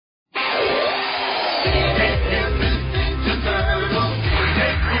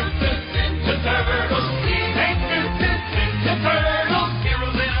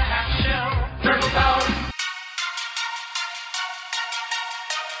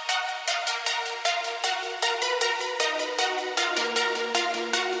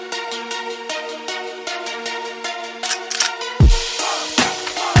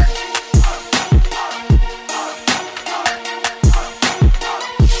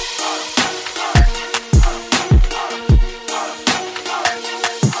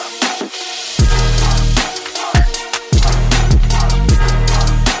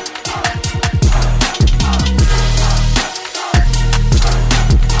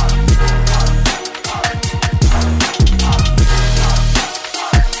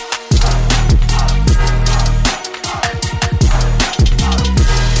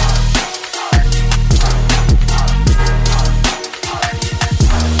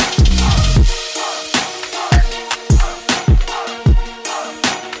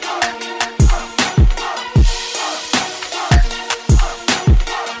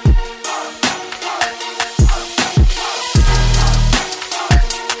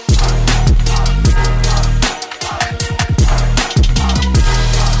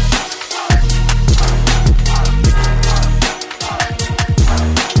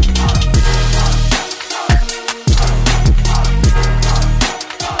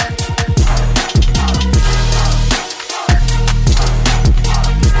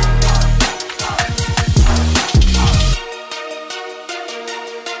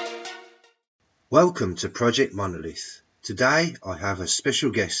Welcome to Project Monolith. Today I have a special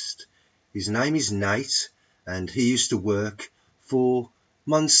guest. His name is Nate and he used to work for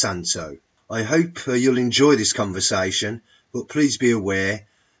Monsanto. I hope you'll enjoy this conversation, but please be aware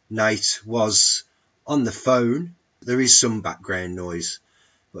Nate was on the phone. There is some background noise.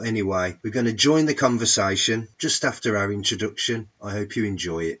 But anyway, we're going to join the conversation just after our introduction. I hope you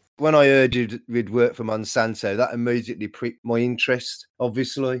enjoy it. When I heard you'd work for Monsanto, that immediately pricked my interest,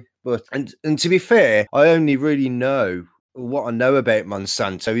 obviously. But and to be fair, I only really know what I know about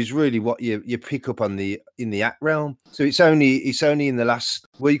Monsanto is really what you pick up on in the act realm. So it's only in the last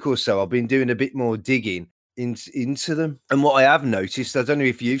week or so I've been doing a bit more digging into them. And what I have noticed, I don't know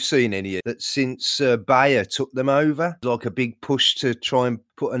if you've seen any, that since Bayer took them over, like a big push to try and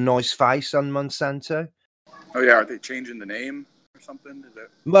put a nice face on Monsanto. Oh yeah, are they changing the name or something? Is that...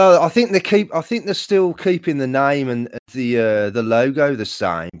 Well, I think they're still keeping the name and the logo the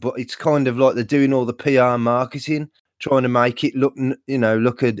same, but it's kind of like they're doing all the PR marketing, trying to make it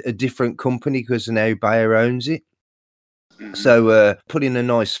look a different company because now Bayer owns it. Mm-hmm. So putting a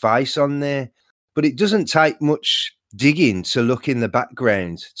nice face on there. But it doesn't take much digging to look in the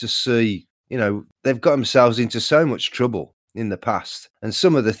background to see, they've got themselves into so much trouble in the past and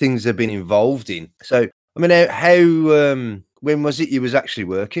some of the things they've been involved in. So, I mean, when was it you was actually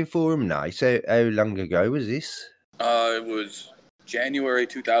working for them, Nate? How long ago was this? It was January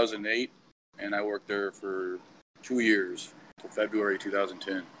 2008, and I worked there for 2 years, till February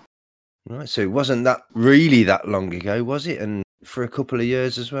 2010. Right, so it wasn't that really that long ago, was it? And for a couple of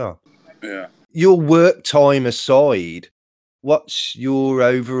years as well? Yeah. Your work time aside, what's your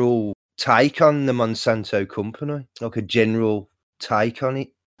overall take on the Monsanto company? Like a general take on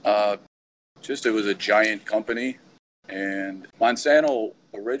it? Just it was a giant company, and Monsanto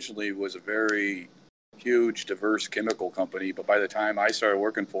originally was a very huge, diverse chemical company, but by the time I started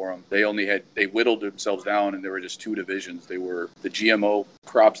working for them, they whittled themselves down, and there were just two divisions. They were the GMO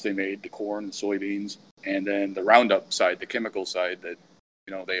crops they made, the corn and soybeans, and then the Roundup side, the chemical side that,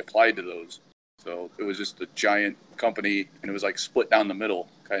 they applied to those. So it was just a giant company, and it was like split down the middle,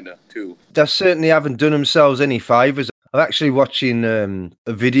 kind of, too. They certainly haven't done themselves any favours. I'm actually watching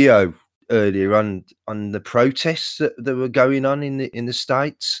a video earlier on the protests that were going on in the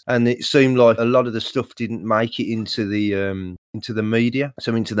States, and it seemed like a lot of the stuff didn't make it into the media,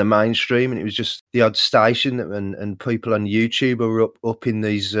 so into the mainstream, and it was just the odd station and people on YouTube were up in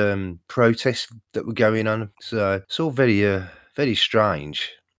these protests that were going on. So it's all very strange.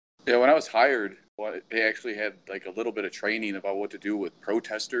 Yeah, when I was hired, they actually had like a little bit of training about what to do with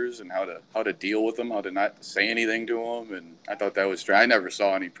protesters and how to deal with them, how to not say anything to them. And I thought that was strange. I never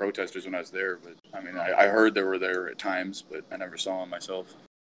saw any protesters when I was there, but I mean, I heard they were there at times, but I never saw them myself.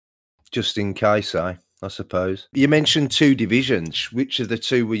 Just in case, I suppose. You mentioned two divisions. Which of the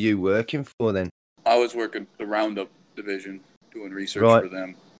two were you working for then? I was working the Roundup division, doing research for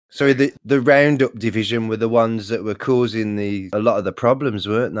them. So the Roundup division were the ones that were causing a lot of the problems,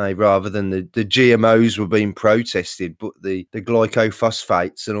 weren't they? Rather than the GMOs were being protested, but the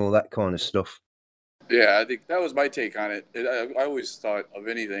glycophosphates and all that kind of stuff. Yeah, I think that was my take on it. I always thought of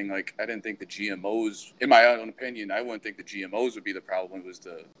anything, like, I didn't think the GMOs, in my own opinion, I wouldn't think the GMOs would be the problem. It was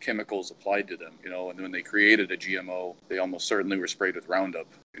the chemicals applied to them, and when they created a GMO, they almost certainly were sprayed with Roundup.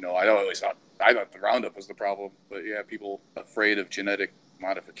 I thought the Roundup was the problem, but yeah, people afraid of genetic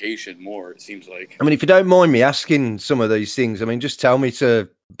modification more, it seems like. I mean, if you don't mind me asking some of these things, I mean, just tell me to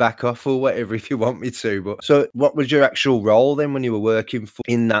back off or whatever if you want me to. But so, what was your actual role then when you were working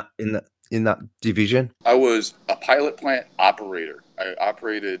in that division? I was a pilot plant operator. I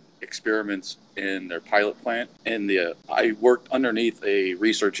operated experiments in their pilot plant, and I worked underneath a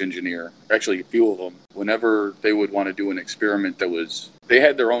research engineer, actually a few of them. Whenever they would want to do an experiment they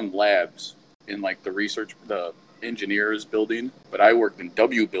had their own labs in like the engineers building, but I worked in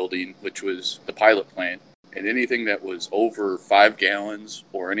W building, which was the pilot plant, and anything that was over 5 gallons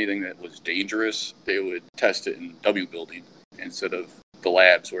or anything that was dangerous, they would test it in W building instead of the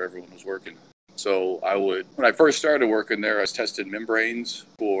labs where everyone was working. So when I first started working there, I was testing membranes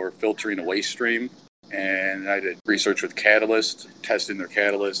for filtering a waste stream, and I did research with catalysts, testing their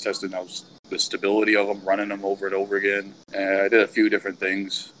catalysts, testing the stability of them, running them over and over again. And I did a few different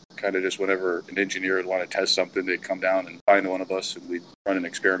things. Kind of just whenever an engineer would want to test something, they'd come down and find one of us, and we'd run an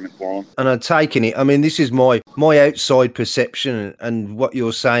experiment for them. And I'm taking it. I mean, this is my outside perception, and what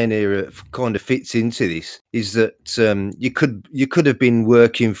you're saying here kind of fits into this. Is that you could have been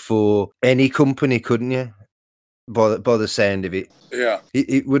working for any company, couldn't you? By the sound of it. Yeah.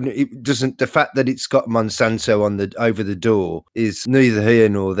 It wouldn't. It doesn't. The fact that it's got Monsanto over the door is neither here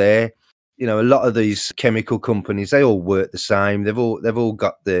nor there. you know, a lot of these chemical companies, they all work the same. They've all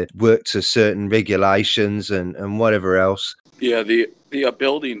got the work to certain regulations and whatever else. Yeah, the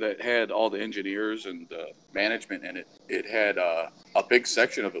building that had all the engineers and the management in it, it had a big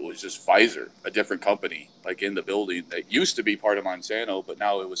section of it was just Pfizer, a different company, like in the building that used to be part of Monsanto, but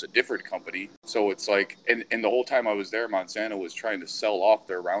now it was a different company. So it's like, and the whole time I was there, Monsanto was trying to sell off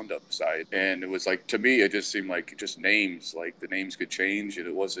their Roundup side, and it was like, to me, it just seemed like just names, like the names could change, and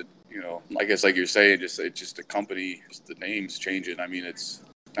it wasn't, you know, I guess like you're saying, it's just a company, just the names changing. I mean, it's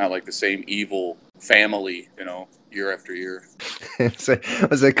not like the same evil family, you know, year after year. So,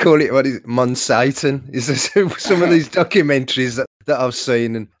 as they call it, what is it, Monsatan? Is there some of these documentaries that I've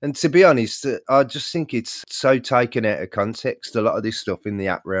seen, and to be honest, I just think it's so taken out of context. A lot of this stuff in the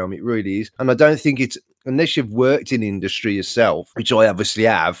app realm, it really is, and I don't think it's, unless you've worked in industry yourself, which I obviously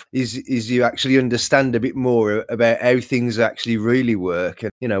have, is you actually understand a bit more about how things actually really work,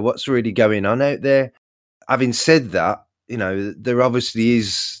 and you know what's really going on out there. Having said that, you know, there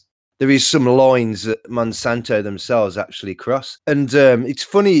is some lines that Monsanto themselves actually cross. And it's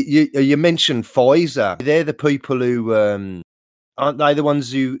funny, you mentioned Pfizer. They're the people who, aren't they the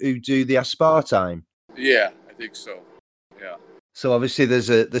ones who do the aspartame? Yeah, I think so. Yeah. So obviously there's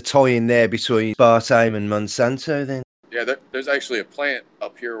the tie in there between aspartame and Monsanto then. Yeah, there's actually a plant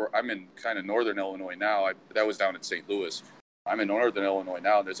up here where I'm in kind of northern Illinois now. That was down in St. Louis. I'm in northern Illinois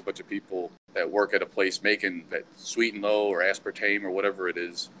now, and there's a bunch of people that work at a place making that sweet and low or aspartame or whatever it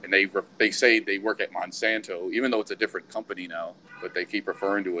is, and they say they work at Monsanto, even though it's a different company now, but they keep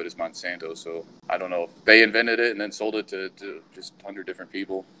referring to it as Monsanto. So I don't know if they invented it and then sold it to just 100 different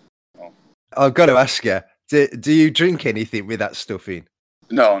people. So. I've got to ask you, do you drink anything with that stuff in?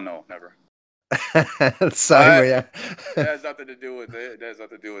 No, never. Same with you. It has nothing to do with it. It has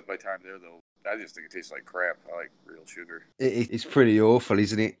nothing to do with my time there, though. I just think it tastes like crap. I like real sugar. It's pretty awful,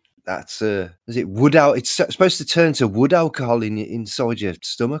 isn't it? That's is it wood out? It's supposed to turn to wood alcohol inside your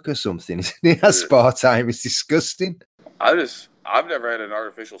stomach or something, isn't it? Aspartame is disgusting. I've never had an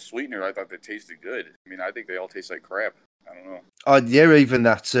artificial sweetener. I thought they tasted good. I mean, I think they all taste like crap. I don't know. Oh yeah, even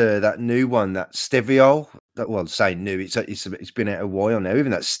that new one, that Steviol. Say new, it's been out a while now.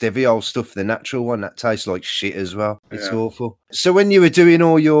 Even that Steviol stuff, the natural one, that tastes like shit as well. It's awful. So when you were doing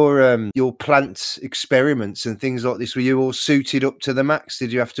all your plant experiments and things like this, were you all suited up to the max?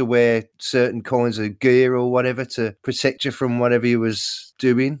 Did you have to wear certain kinds of gear or whatever to protect you from whatever you was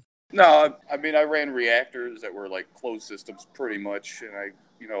doing? No, I mean, I ran reactors that were like closed systems pretty much, and I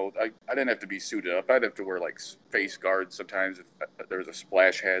didn't have to be suited up. I'd have to wear like face guards sometimes if there was a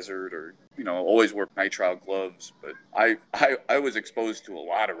splash hazard, or always wear nitrile gloves. But I was exposed to a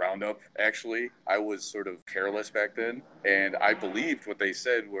lot of Roundup. Actually, I was sort of careless back then, and I believed what they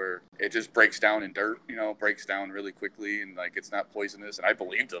said, where it just breaks down in dirt. Breaks down really quickly, and like it's not poisonous. And I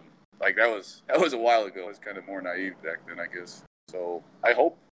believed them. Like that was a while ago. I was kind of more naive back then, I guess. So I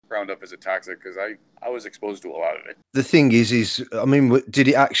hope Roundup is a toxic, because I was exposed to a lot of it. The thing is I mean, did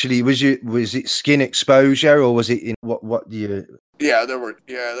it actually, was it skin exposure, or was it in what do you? Yeah, there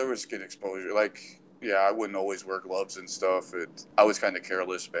was skin exposure. Like, yeah, I wouldn't always wear gloves and stuff. I was kind of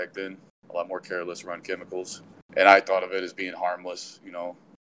careless back then, a lot more careless around chemicals, and I thought of it as being harmless,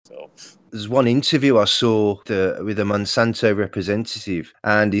 So there's one interview I saw with a Monsanto representative,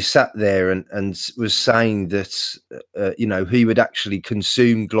 and he sat there and was saying that he would actually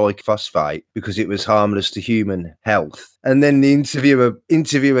consume glyphosate because it was harmless to human health. And then the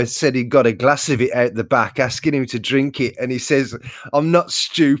interviewer said he got a glass of it out the back, asking him to drink it, and he says, "I'm not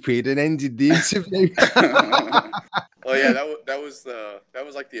stupid," and ended the interview. Well, yeah, that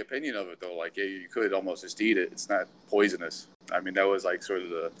was like the opinion of it, though. Like, yeah, you could almost just eat it. It's not poisonous. I mean, that was like sort of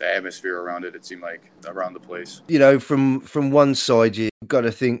the atmosphere around it. It seemed like around the place. From one side, you've got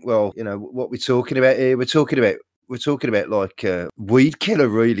to think, well, what we're talking about here. We're talking about like a weed killer,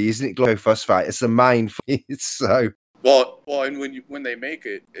 really, isn't it? Glyphosate. It's the main thing. So. Well, and when they make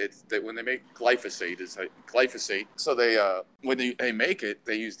it, it's that when they make glyphosate, it's like glyphosate. So when they make it,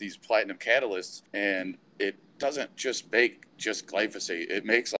 they use these platinum catalysts, and it doesn't just make just glyphosate. It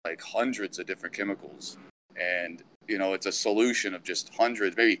makes like hundreds of different chemicals, and it's a solution of just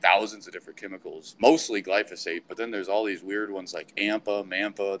hundreds, maybe thousands of different chemicals, mostly glyphosate. But then there's all these weird ones like AMPA,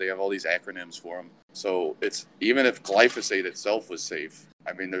 MAMPA. They have all these acronyms for them. So it's, even if glyphosate itself was safe,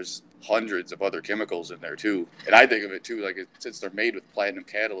 I mean, there's hundreds of other chemicals in there too. And I think of it too, like since they're made with platinum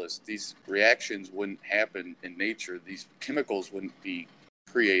catalysts, these reactions wouldn't happen in nature. These chemicals wouldn't be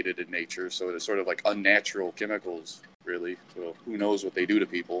created in nature. So it's sort of like unnatural chemicals, really. So who knows what they do to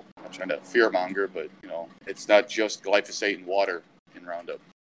people. I'm not trying to fearmonger, but it's not just glyphosate and water in Roundup.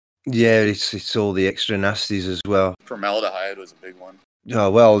 Yeah, it's all the extra nasties as well. Formaldehyde was a big one.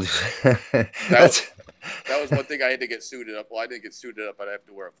 Oh well, That that's that was one thing I had to get suited up. Well, I didn't get suited up, but I have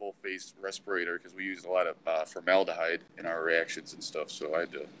to wear a full face respirator because we used a lot of formaldehyde in our reactions and stuff. So I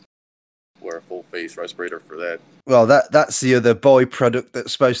had to wear a full face respirator for that. well, that's the other byproduct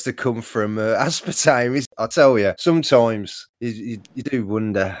that's supposed to come from aspartame. I tell you, sometimes you do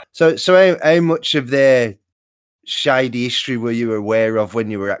wonder. So how much of their shady history were you aware of when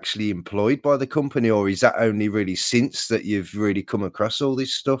you were actually employed by the company, or is that only really since that you've really come across all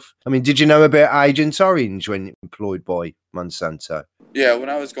this stuff? I mean, did you know about Agent Orange when you were employed by Monsanto? Yeah, when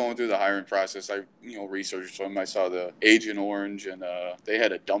I was going through the hiring process, I researched them. I saw the Agent Orange, and they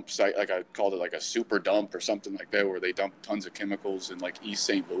had a dump site, like I called it, like a super dump or something like that, where they dumped tons of chemicals in like East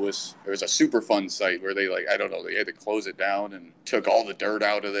St. Louis. There was a super fun site where they I don't know, they had to close it down and took all the dirt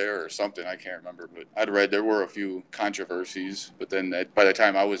out of there or something. I can't remember, but I'd read there were a few controversies. But then by the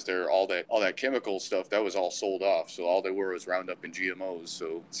time I was there, all that chemical stuff that was all sold off. So all they were was Roundup and GMOs.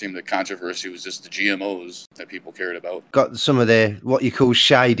 So it seemed the controversy was just the GMOs that people cared about. Got some of their what you call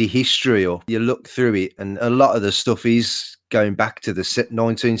shady history, or you look through it, and a lot of the stuff is going back to the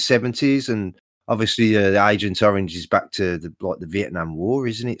 1970s, and obviously the Agent Orange is back to the Vietnam War,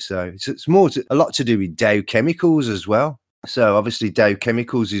 isn't it? So it's more a lot to do with Dow Chemicals as well. So obviously Dow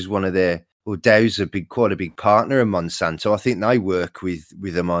Chemicals is one of their, well, Dow's quite a big partner of Monsanto. I think they work with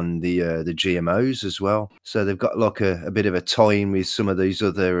them on the GMOs as well. So they've got like a bit of a tie-in with some of these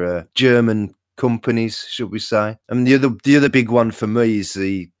other German companies, should we say? And the other big one for me is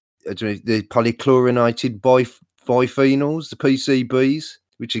the polychlorinated biphenyls, the PCBs,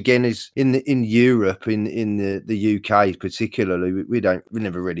 which again is in Europe, in the UK particularly, we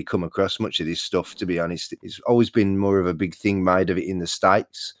never really come across much of this stuff, to be honest. It's always been more of a big thing made of it in the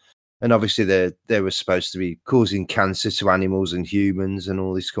States. And obviously they were supposed to be causing cancer to animals and humans and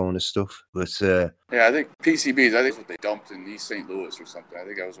all this kind of stuff. But Yeah, I think PCBs, I think what they dumped in East St. Louis or something. I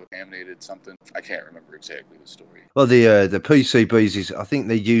think that was what contaminated something. I can't remember exactly the story. well, the PCBs is, I think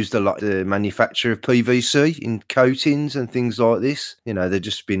they used a lot the manufacture of PVC in coatings and things like this. You know, they've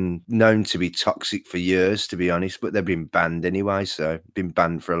just been known to be toxic for years, to be honest, but they've been banned anyway. So been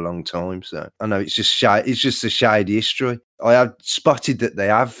banned for a long time. So I know it's just it's just a shady history. I have spotted that they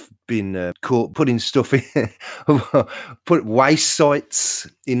have been caught putting stuff in, put waste sites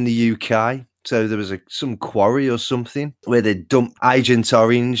in the UK. So there was some quarry or something where they dumped Agent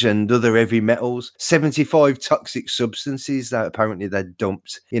Orange and other heavy metals, 75 toxic substances that apparently they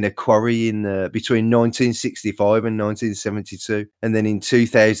dumped in a quarry in between 1965 and 1972. And then in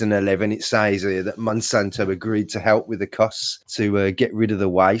 2011, it says here that Monsanto agreed to help with the costs to get rid of the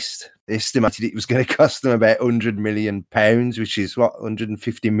waste. They estimated it was going to cost them about £100 million, which is what,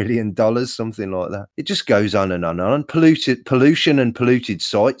 $150 million, something like that. It just goes on and on and on. Pollution and polluted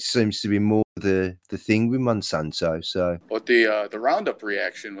sites seems to be more the thing with Monsanto. So, but the Roundup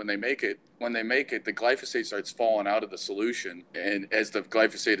reaction, when they make it, the glyphosate starts falling out of the solution, and as the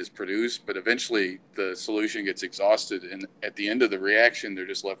glyphosate is produced, but eventually the solution gets exhausted, and at the end of the reaction, they're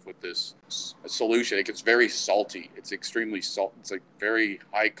just left with this solution. It gets very salty. It's extremely salt. It's like very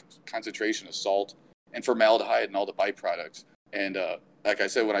high concentration of salt and formaldehyde and all the byproducts. And like I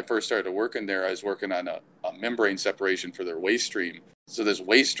said, when I first started working there, I was working on a membrane separation for their waste stream. So this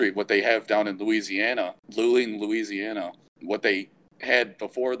waste stream, what they have down in Louisiana, Luling, Louisiana, what they had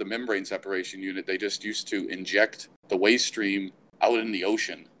before the membrane separation unit, they just used to inject the waste stream out in the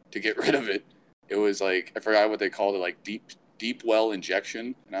ocean to get rid of it. It was like, I forgot what they called it, like deep well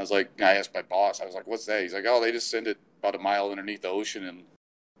injection. And I asked my boss, I was like, what's that? He's like, oh, they just send it about a mile underneath the ocean and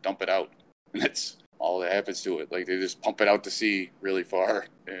dump it out. And that's all that happens to it. Like they just pump it out to sea really far.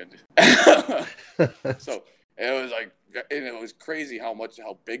 And so it was like, and it was crazy how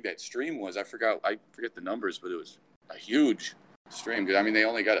big that stream was. I forget the numbers, but it was a huge stream. Because I mean, they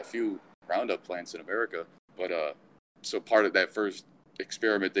only got a few Roundup plants in America, but so part of that first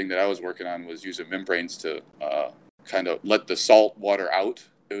experiment thing that I was working on was using membranes to kind of let the salt water out.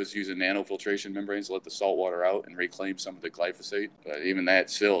 It was using nanofiltration membranes to let the salt water out and reclaim some of the glyphosate. But even that,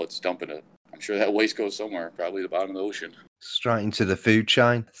 still, it's dumping it. I'm sure that waste goes somewhere, probably the bottom of the ocean. straight into the food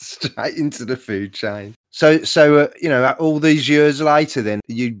chain. Straight into the food chain. So you know, all these years later, then,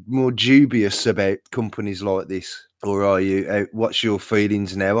 are you more dubious about companies like this, or are you? What's your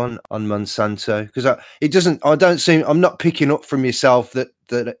feelings now on Monsanto? Because I'm not picking up from yourself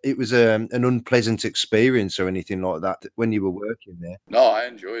that it was an unpleasant experience or anything like that when you were working there. No, I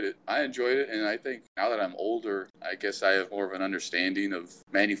enjoyed it. And I think now that I'm older, I guess I have more of an understanding of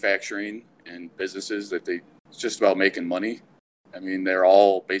manufacturing and businesses that it's just about making money. I mean, they're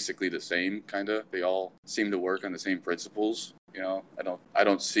all basically the same, kind of. They all seem to work on the same principles. You know, I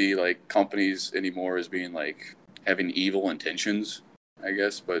don't see like companies anymore as being like having evil intentions. I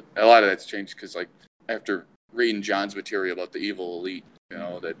guess. But a lot of that's changed because, like, after reading John's material about the evil elite,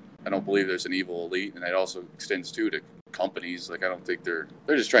 that I don't believe there's an evil elite, and that also extends too to companies. Like, I don't think they're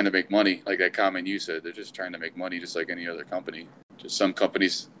just trying to make money. Like that comment you said, they're just trying to make money, just like any other company. Just some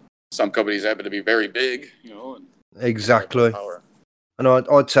companies happen to be very big, and Exactly. And I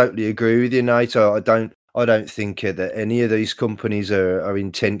totally agree with you, Nate. I don't think that any of these companies are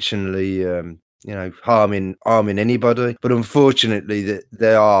intentionally, harming anybody. But unfortunately, that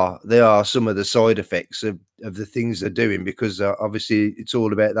they are some of the side effects of the things they're doing, because obviously it's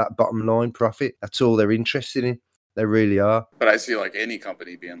all about that bottom line profit. That's all they're interested in. They really are. But I see like any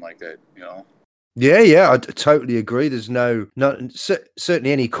company being like that, Yeah, I totally agree. There's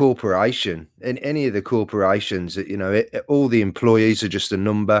certainly any corporation, and any of the corporations that all the employees are just a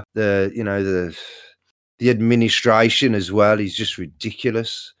number. The administration as well is just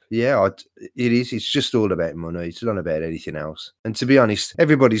ridiculous. Yeah, it is. It's just all about money. It's not about anything else. And to be honest,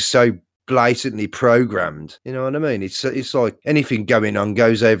 everybody's so blatantly programmed. You know what I mean? It's like anything going on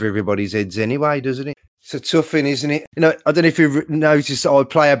goes over everybody's heads anyway, doesn't it? It's a tough thing, isn't it? I don't know if you've noticed I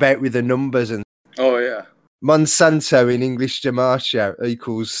play about with the numbers and. Oh, yeah. Monsanto in English Demartia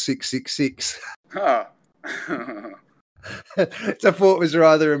equals 666. Huh. Which I thought was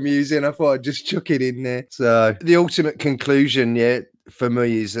rather amusing. I thought I'd just chuck it in there. So the ultimate conclusion, for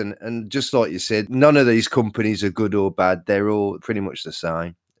me is, and just like you said, none of these companies are good or bad. They're all pretty much the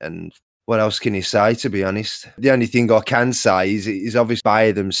same. And what else can you say, to be honest? The only thing I can say is obviously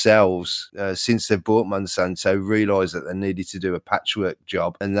Bayer themselves, since they've bought Monsanto, realised that they needed to do a patchwork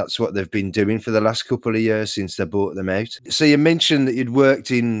job. And that's what they've been doing for the last couple of years since they bought them out. So you mentioned that you'd worked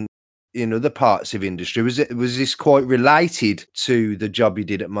in other parts of industry. Was this quite related to the job you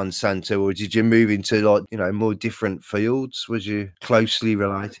did at Monsanto, or did you move into more different fields? Was you closely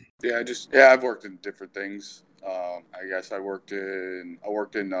related? Yeah, I've worked in different things. I guess I worked in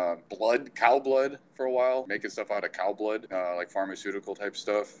cow blood for a while, making stuff out of cow blood, like pharmaceutical type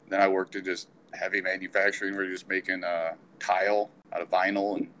stuff. Then I worked in just heavy manufacturing. We're just making tile out of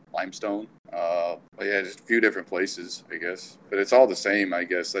vinyl and limestone. But yeah, just a few different places, I guess. But it's all the same, I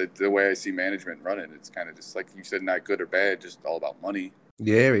guess. Like, the way I see management running, it's kind of just like you said, not good or bad, just all about money.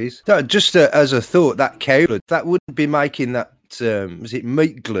 Yeah, it is. Just as a thought, that cow blood, that wouldn't be making that. Was it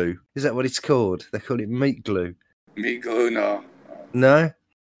meat glue? Is that what it's called? They call it meat glue. Meat glue? No. No,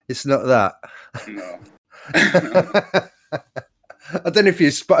 it's not that. No. I don't know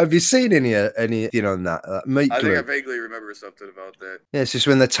if have you seen anything on that meat glue? I think I vaguely remember something about that. Yeah, it's just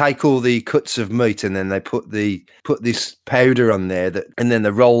when they take all the cuts of meat and then they put this powder on there and then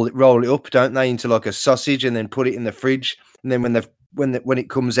they roll it up, don't they, into like a sausage, and then put it in the fridge, and then when it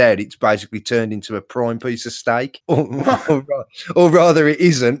comes out, it's basically turned into a prime piece of steak, or rather, it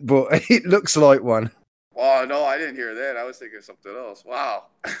isn't, but it looks like one. Oh, no, I didn't hear that. I was thinking something else. Wow.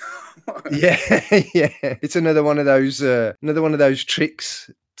 Yeah. It's another one of those tricks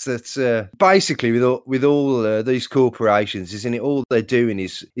that's basically with all these corporations, isn't it? All they're doing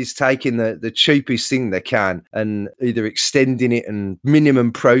is taking the cheapest thing they can and either extending it and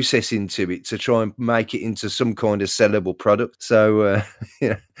minimum processing to it to try and make it into some kind of sellable product. So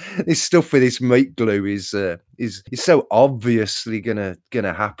this stuff with this meat glue is so obviously gonna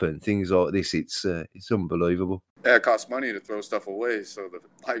happen. Things like this, it's unbelievable. Yeah, it costs money to throw stuff away, so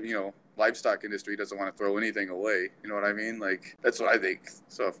the livestock industry doesn't want to throw anything away. You know what I mean? Like, that's what I think.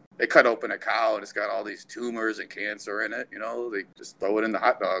 So if they cut open a cow and it's got all these tumors and cancer in it, they just throw it in the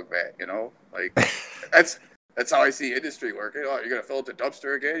hot dog vat. Like that's how I see industry working. Oh, you're gonna fill it the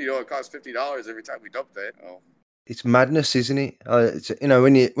dumpster again? It costs $50 every time we dump that. Oh. It's madness, isn't it?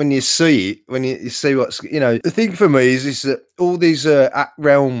 When you see it, when you see what's, the thing for me is that all these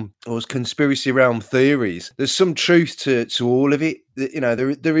realm or conspiracy realm theories, there's some truth to all of it.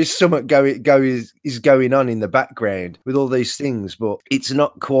 There is something going on in the background with all these things, but it's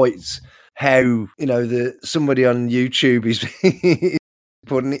not quite how somebody on YouTube is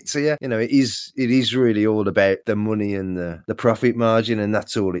putting it to you. It is really all about the money and the profit margin, and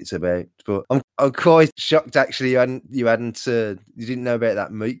that's all it's about. But I'm quite shocked actually you didn't know about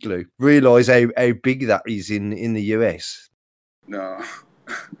that meat glue. Realise how big that is in the US. No.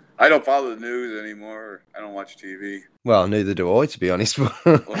 I don't follow the news anymore. I don't watch TV. Well, neither do I, to be honest. But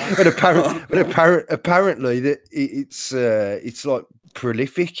apparently that it's like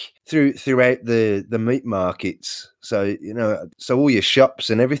prolific throughout the meat markets. So so all your shops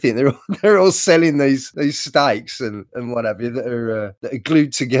and everything, they're all selling these steaks and what have you that are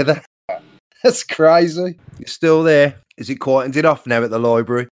glued together. That's crazy. You're still there? Is it quietened it off now at the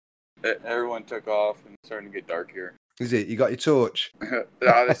library? Everyone took off and it's starting to get dark here. Is it? You got your torch?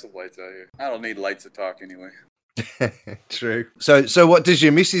 There's some lights out here. I don't need lights to talk anyway. True. So what does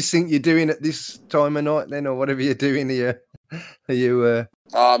your missus think you're doing at this time of night then, or whatever you're doing here? Are you?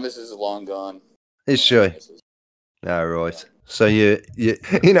 Mrs. is long gone. Is I don't have she? a missus. Oh, right. So you're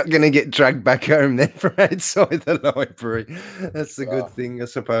not going to get dragged back home then from outside the library. That's a good thing, I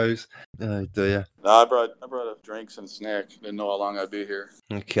suppose. Oh dear. No, I brought up drinks and snack. Didn't know how long I'd be here.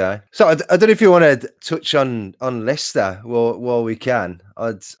 Okay. So I don't know if you want to touch on Leicester while we can.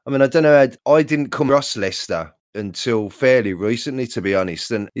 I mean, I don't know. I didn't come across Leicester until fairly recently, to be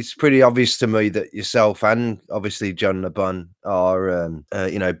honest. And it's pretty obvious to me that yourself and obviously John LeBon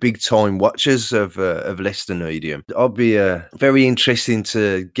are, big time watchers of Leicester Medium. I'll be very interesting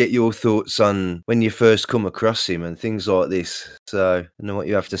to get your thoughts on when you first come across him and things like this. So I know what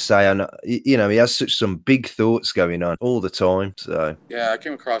you have to say. And he has some big thoughts going on all the time. So yeah, I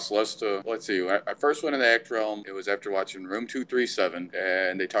came across Leicester. Let's see. I first went in the Act Realm. It was after watching Room 237,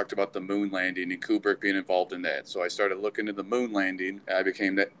 and they talked about the moon landing and Kubrick being involved in that. So I started looking into the moon landing. And I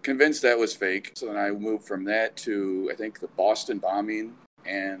became convinced that was fake. So then I moved from that to, I think, the Boston bombing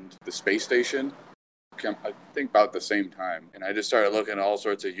and the space station. I think about the same time. And I just started looking at all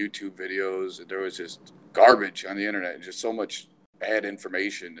sorts of YouTube videos, and there was just garbage on the internet and just so much bad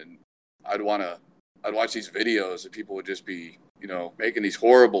information. And I'd watch these videos and people would just be, making these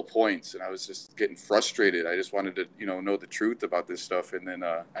horrible points. And I was just getting frustrated. I just wanted to, know the truth about this stuff. And then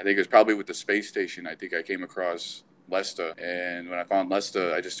I think it was probably with the space station. I think I came across Lesta. And when I found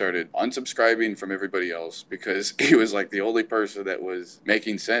Lesta, I just started unsubscribing from everybody else because he was like the only person that was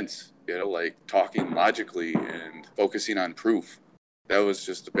making sense, like talking logically and focusing on proof. That was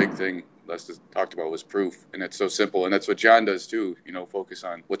just the big thing Lesta talked about, was proof. And it's so simple. And that's what John does too, focus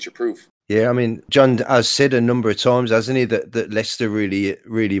on what's your proof. Yeah, I mean, John has said a number of times, hasn't he, that Leicester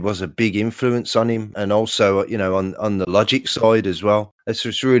really was a big influence on him, and also, on the logic side as well. It's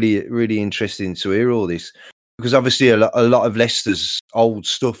just really, really interesting to hear all this, because obviously a lot of Leicester's old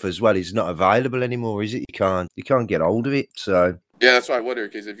stuff as well is not available anymore, is it? You can't get hold of it. So yeah, that's why I wonder,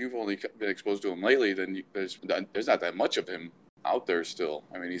 because if you've only been exposed to him lately, then there's not that much of him out there still.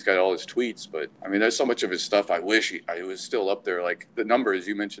 I mean, he's got all his tweets, but I mean, there's so much of his stuff. I wish I was still up there. Like the numbers,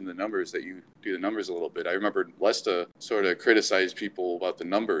 you mentioned the numbers, that you do the numbers a little bit. I remember Lesta sort of criticized people about the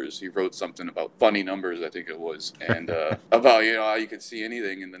numbers. He wrote something about funny numbers, I think it was, and about, how you could see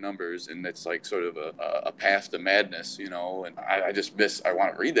anything in the numbers, and it's like sort of a path to madness, and I just I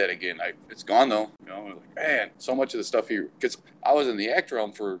want to read that again. It's gone though, like, man, so much of the stuff because I was in the act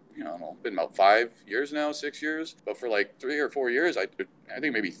realm for, been about 5 years now, 6 years, but for like 3 or 4 years, I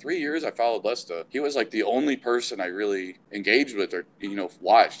think maybe 3 years, I followed Lesta. He was like the only person I really engaged with or,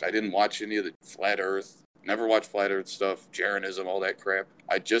 watched. I didn't watch any of the Flat Earth, never watched Flat Earth stuff, Jeranism, all that crap.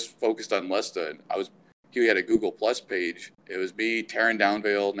 I just focused on Lesta, and he had a Google Plus page. It was me, Taryn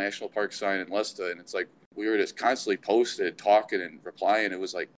Downvale, National Park sign, and Lesta, and it's like we were just constantly posted, talking and replying. It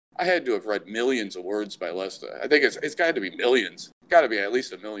was like I had to have read millions of words by Lesta. I think it's got to be millions. It's got to be at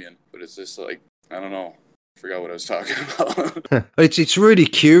least 1 million. But it's just like, I don't know. I forgot what I was talking about. It's really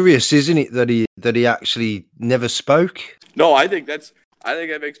curious, isn't it, that he actually never spoke? No, I think that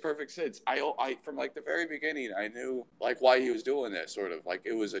makes perfect sense. I from like the very beginning, I knew like why he was doing that, sort of like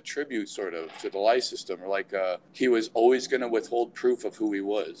it was a tribute sort of to the life system, or like he was always going to withhold proof of who he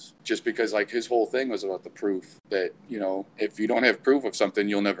was, just because like his whole thing was about the proof that, if you don't have proof of something,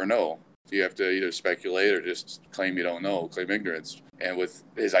 you'll never know. You have to either speculate or just claim you don't know, claim ignorance. And with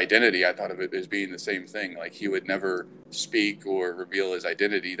his identity, I thought of it as being the same thing. Like he would never speak or reveal his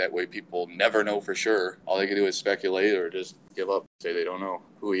identity. That way people never know for sure. All they can do is speculate or just give up, say they don't know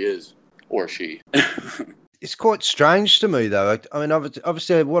who he is or she. It's quite strange to me, though. I mean,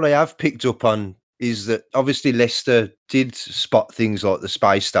 obviously what I have picked up on is that obviously Leicester did spot things like the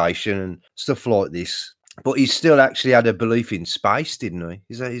space station and stuff like this. But he still actually had a belief in space, didn't he?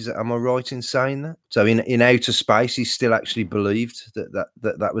 Is that am I right in saying that? So in outer space, he still actually believed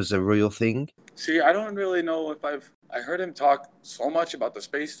that was a real thing. See, I don't really know if I heard him talk so much about the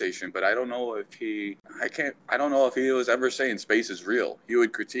space station, but I don't know if I don't know if he was ever saying space is real. He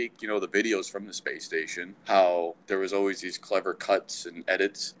would critique, the videos from the space station, how there was always these clever cuts and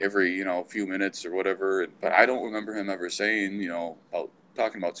edits every, few minutes or whatever. But I don't remember him ever saying, about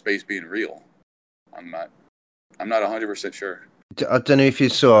talking about space being real. I'm not 100% sure. I don't know if you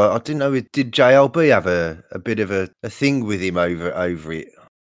saw. I didn't know. Did JLB have a bit of a thing with him over it?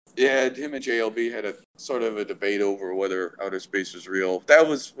 Yeah, him and JLB had a sort of a debate over whether outer space was real. That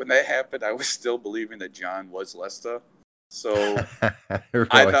was when that happened. I was still believing that John was Lesta. So I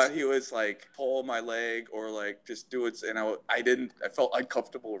Right. thought he was like pull my leg or like just do it, and I didn't. I felt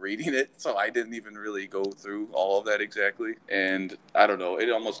uncomfortable reading it, so I didn't even really go through all of that exactly. And I don't know, it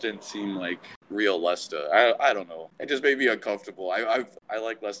almost didn't seem like real Lesta. I don't know. It just made me uncomfortable. I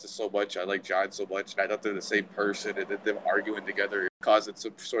like Lesta so much. I like John so much. I thought they're the same person, and then them arguing together causing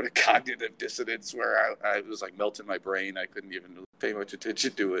some sort of cognitive dissonance where I was like melting my brain. I couldn't even pay much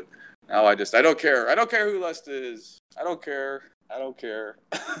attention to it. Now I don't care. I don't care who Lesta is. I don't care. I don't care.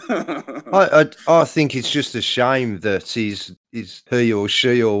 I think it's just a shame that he's he or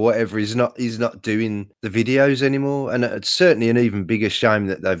she or whatever is not doing the videos anymore, and it's certainly an even bigger shame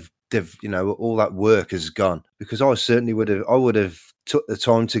that they've all that work has gone, because I certainly would have took the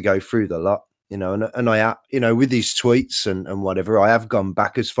time to go through the lot. And with these tweets and whatever, I have gone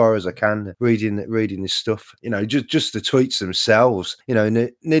back as far as I can reading this stuff. Just the tweets themselves.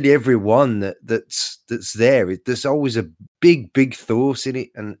 Nearly every one that's there. There's always a big thought in it,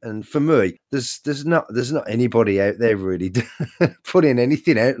 and for me, there's not anybody out there really putting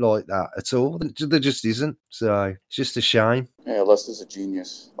anything out like that at all. There just isn't. So it's just a shame. Yeah, Lesta's a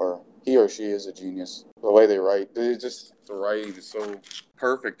genius, or he or she is a genius. The way they write, the writing is so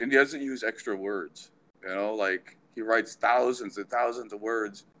perfect, and he doesn't use extra words. Like he writes thousands and thousands of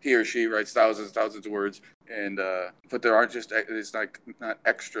words. He or she writes thousands and thousands of words, and but there aren't just it's not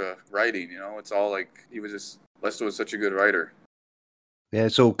extra writing. It's all like Lesta was such a good writer. Yeah,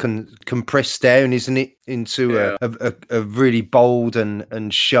 it's all compressed down, isn't it, into a really bold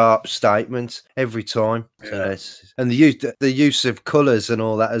and sharp statement every time. Yeah. So and the use of colours and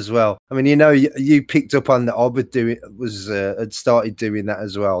all that as well. I mean, you picked up on that. I had started doing that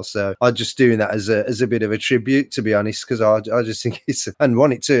as well. So I'm just doing that as a bit of a tribute, to be honest, because I just think it's a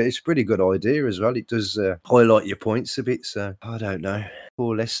pretty good idea as well. It does highlight your points a bit. So I don't know.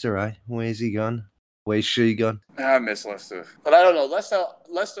 Poor Lester, eh? Where's he gone? Where's she gone? I miss Lesta. But I don't know.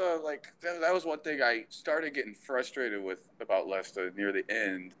 Lesta, like, that was one thing I started getting frustrated with about Lesta near the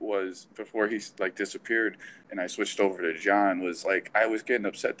end, was before he, like, disappeared and I switched over to John, was, like, I was getting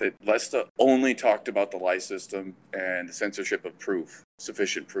upset that Lesta only talked about the lie system and the censorship of proof,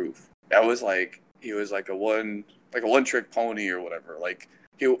 sufficient proof. That was, like, he was like a one-trick pony or whatever. Like,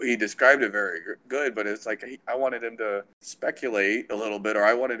 he described it very good, but it's like I wanted him to speculate a little bit, or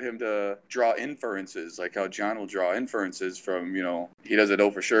I wanted him to draw inferences, like how John will draw inferences from, he doesn't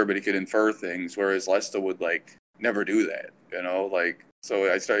know for sure, but he could infer things, whereas Lesta would, like, never do that, like.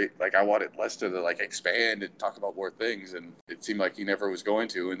 So I started, like, I wanted Lesta to, like, expand and talk about more things, and it seemed like he never was going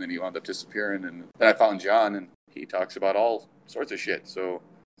to, and then he wound up disappearing, and then I found John, and he talks about all sorts of shit, so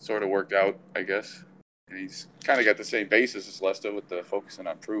it sort of worked out, I guess. And he's kind of got the same basis as Lesta with the focusing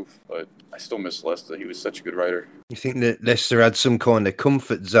on proof, but I still miss Lesta. He was such a good writer. You think that Lester had some kind of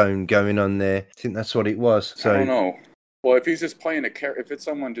comfort zone going on there? I think that's what it was. So I don't know. Well, if he's just playing if it's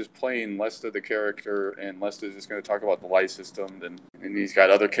someone just playing Lesta the character, and Lesta's just going to talk about the light system, and he's got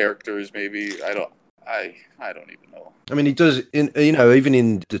other characters, maybe I don't even know. I mean, he does, even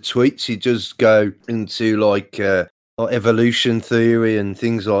in the tweets, he does go into like evolution theory and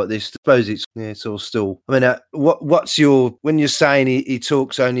things like this. I suppose it's all still. I mean, what's your, when you're saying he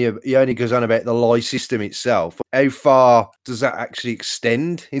talks he only goes on about the lie system itself? How far does that actually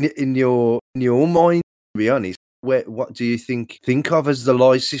extend in your mind? To be honest, what do you think of as the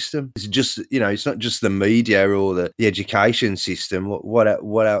lie system? It's just, it's not just the media or the education system. What is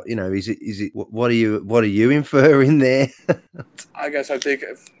it? What are you inferring there? I guess I think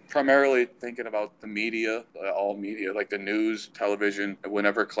primarily thinking about the media, all media, like the news, television,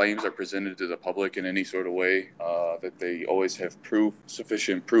 whenever claims are presented to the public in any sort of way, that they always have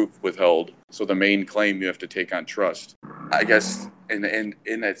sufficient proof withheld. So the main claim you have to take on trust. I guess in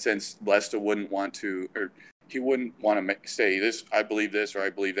that sense, Lesta wouldn't want to, or he wouldn't want to say this, I believe this or I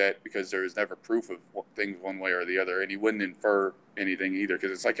believe that, because there is never proof of things one way or the other, and he wouldn't infer anything either,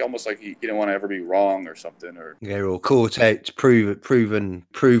 because it's like almost like he didn't want to ever be wrong or something, or caught out,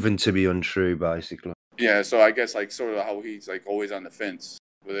 proven to be untrue, basically. Yeah, so I guess like sort of how he's like always on the fence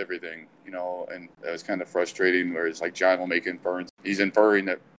with everything, and that was kind of frustrating. Whereas like John will make inference, he's inferring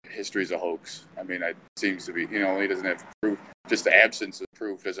that history's a hoax. I mean, it seems to be, he doesn't have proof. Just the absence of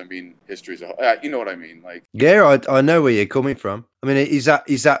proof doesn't mean history's a hoax. You know what I mean? Like, yeah, I know where you're coming from. I mean, is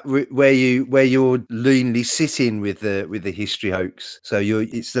that where you're leanly sitting with the history hoax? So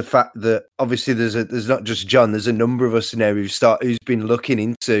it's the fact that obviously there's not just John, there's a number of us now who's been looking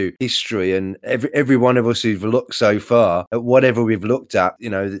into history, and every one of us who've looked so far at whatever we've looked at,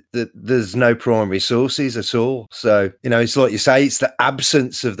 there's no primary sources at all. So it's like you say, it's the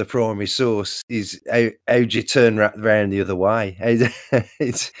absence of the primary source is how do you turn around the other way?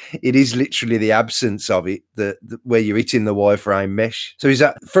 It is literally the absence of it that where you're hitting the wireframe mesh. So is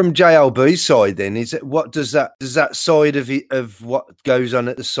that from JLB's side then? Is it what does that side of it of what goes on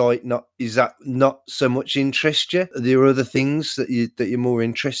at the site not so much interest you? Are there other things that you're more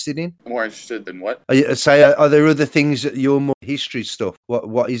interested in? More interested than what? Are there other things that you're more history stuff?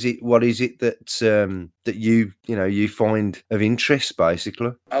 What is it that that you find of interest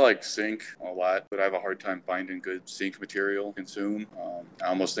basically? I like sync a lot, but I have a hard time finding good sync material to consume. I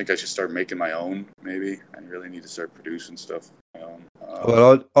almost think I should start making my own, maybe. I really need to start producing stuff on my own.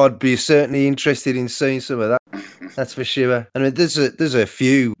 Well, I'd be certainly interested in seeing some of that. That's for sure. I mean, there's a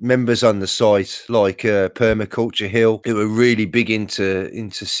few members on the site like Permaculture Hill who are really big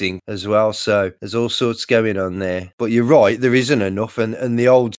into sync as well. So there's all sorts going on there. But you're right, there isn't enough. And the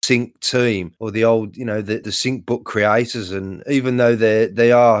old sync team or the old, the sync book creators, and even though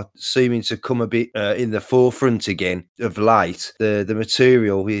they are seeming to come a bit in the forefront again of late, the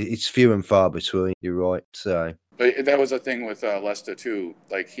material it's few and far between. You're right. So. But that was a thing with Lesta too.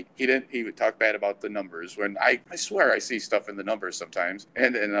 Like he would talk bad about the numbers when I swear I see stuff in the numbers sometimes.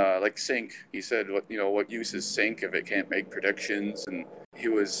 And like sync, he said what use is sync if it can't make predictions, and he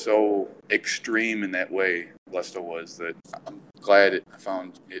was so extreme in that way. Lesta was that I'm glad I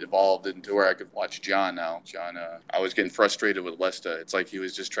found it evolved into where I could watch John now. John, I was getting frustrated with Lesta. It's like he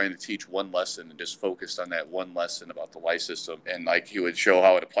was just trying to teach one lesson and just focused on that one lesson about the life system. And like he would show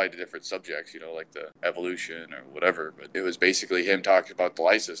how it applied to different subjects, like the evolution or whatever. But it was basically him talking about the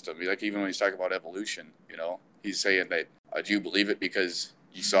life system. Like even when he's talking about evolution, he's saying that, do you believe it because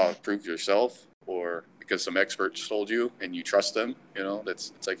you saw proof yourself or because some experts told you and you trust them?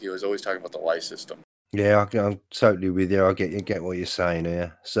 It's like he was always talking about the life system. Yeah, I'm totally with you. I get what you're saying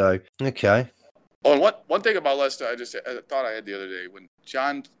here. So, okay. Oh, and one thing about Lesta, I thought I had the other day when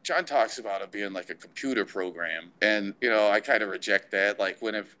John talks about it being like a computer program, and I kind of reject that. Like,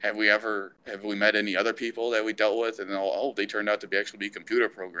 have we met any other people that we dealt with, and they turned out to actually be computer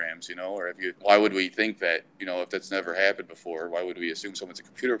programs, or why would we think that, if that's never happened before, why would we assume someone's a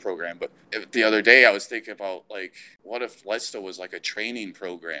computer program? But the other day I was thinking about like, what if Lesta was like a training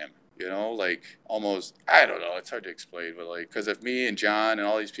program? Like almost, I don't know, it's hard to explain, but like, because if me and John and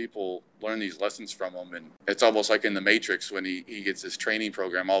all these people learn these lessons from him, and it's almost like in the Matrix when he gets this training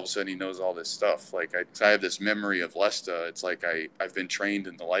program, all of a sudden he knows all this stuff. Like I have this memory of Lesta. It's like I've been trained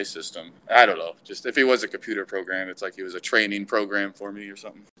in the life system. I don't know, just if he was a computer program, it's like he was a training program for me or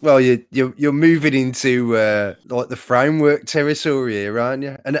something. Well, you're moving into like the framework territory here, aren't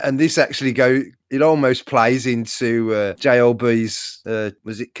you? And this actually it almost plays into JLB's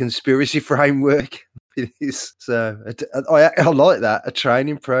was it conspiracy framework? It is. So I like that, a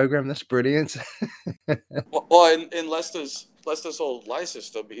training program. That's brilliant. well, in Lesta's whole life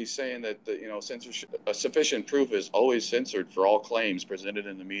system, he's saying that censorship, sufficient proof is always censored for all claims presented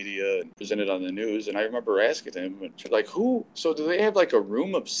in the media and presented on the news. And I remember asking him, like, so do they have like a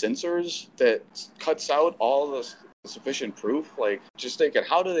room of censors that cuts out all the sufficient proof? Like, just thinking,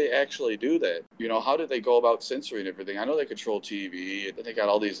 how do they actually do that? How do they go about censoring everything? I know they control TV, and they got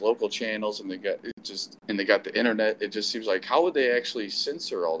all these local channels, and they got the internet. It just seems like, how would they actually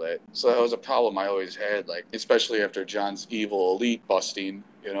censor all that? So that was a problem I always had, like, especially after John's evil elite busting.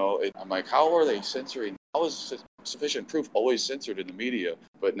 I'm like, how are they censoring? How is sufficient proof always censored in the media?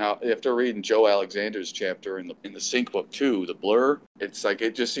 But now, after reading Joe Alexander's chapter in the Sync book too, the blur, it's like,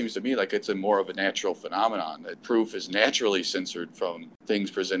 it just seems to me like it's more of a natural phenomenon, that proof is naturally censored from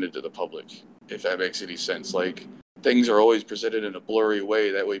things presented to the public, if that makes any sense. Like, things are always presented in a blurry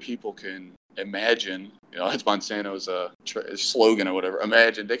way, that way people can imagine, it's Monsanto's slogan or whatever,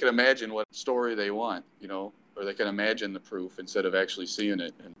 they can imagine what story they want, or they can imagine the proof instead of actually seeing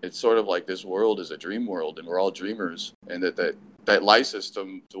it. And it's sort of like this world is a dream world, and we're all dreamers, and that life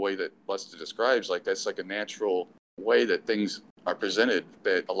system, the way that Lesta describes, like, that's like a natural way that things are presented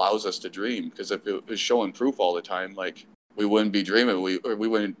that allows us to dream. Because if it was showing proof all the time, like, we wouldn't be dreaming, we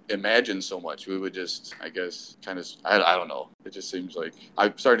wouldn't imagine so much. We would just, I guess, kind of, I don't know. It just seems like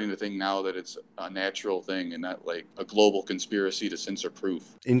I'm starting to think now that it's a natural thing and not like a global conspiracy to censor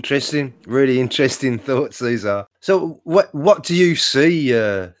proof. Interesting, really interesting thoughts these are. So what do you see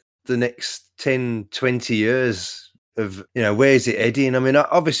the next 10, 20 years of, where's it heading? I mean,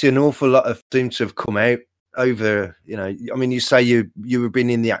 obviously an awful lot of seem to have come out over, I mean, you say you've been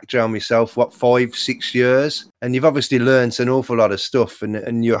in the act realm yourself, what, 5-6 years, and you've obviously learned an awful lot of stuff,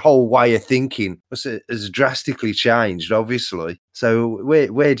 and your whole way of thinking has drastically changed, obviously. So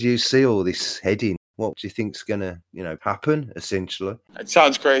where do you see all this heading? What do you think's gonna, happen essentially? It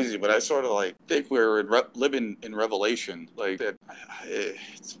sounds crazy, but I sort of like think we're living in Revelation. Like that,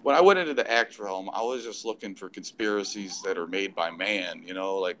 when I went into the act realm, I was just looking for conspiracies that are made by man.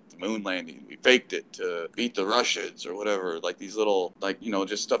 Like the moon landing, we faked it to beat the Russians or whatever. Like these little,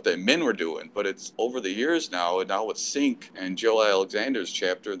 just stuff that men were doing. But it's over the years now, and now with Sync and Joe Alexander's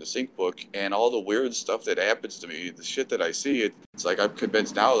chapter in the Sync book, and all the weird stuff that happens to me, the shit that I see, it's like I'm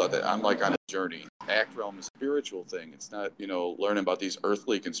convinced now that I'm like on a journey. Act realm is a spiritual thing. It's not, learning about these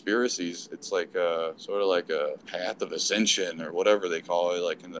earthly conspiracies. It's like sort of like a path of ascension or whatever they call it.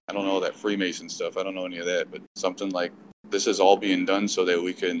 Like I don't know that Freemason stuff. I don't know any of that, but something like this is all being done so that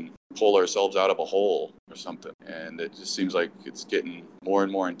we can pull ourselves out of a hole or something. And it just seems like it's getting more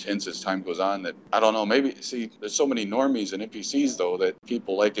and more intense as time goes on. That I don't know, maybe there's so many normies and NPCs though, that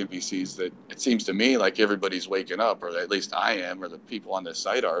people like NPCs, that it seems to me like everybody's waking up, or at least I am, or the people on this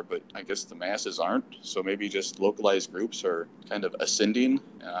site are, but I guess the masses aren't. So maybe just localized groups are kind of ascending.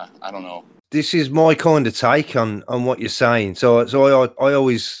 I don't know. This is my kind of take on what you're saying. So I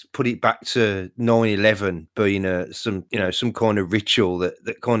always put it back to 9/11 being some kind of ritual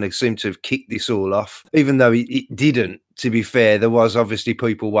that kind of seemed to have kicked this all off, even though it didn't. To be fair, there was obviously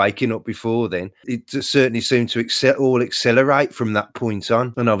people waking up before then. It just certainly seemed to accelerate from that point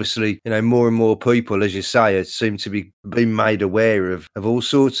on. And obviously, more and more people, as you say, seem to be being made aware of all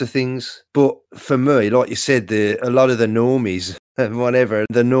sorts of things. But for me, like you said, a lot of the normies and whatever,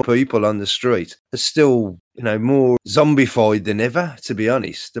 the people on the street are still, more zombified than ever, to be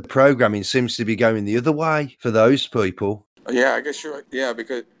honest. The programming seems to be going the other way for those people. Yeah, I guess you're right. Yeah,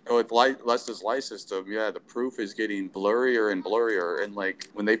 because with Lester's light system, the proof is getting blurrier and blurrier. And like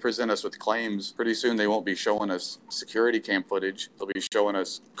when they present us with claims, pretty soon they won't be showing us security cam footage. They'll be showing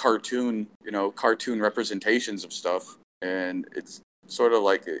us cartoon representations of stuff. And it's sort of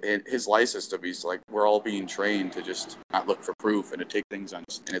like in his light system, he's like, we're all being trained to just not look for proof and to take things on.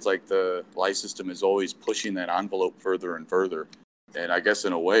 And it's like the light system is always pushing that envelope further and further. And I guess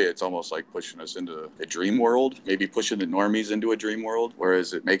in a way, it's almost like pushing us into a dream world, maybe pushing the normies into a dream world,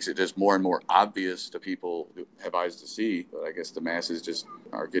 whereas it makes it just more and more obvious to people who have eyes to see. But I guess the masses just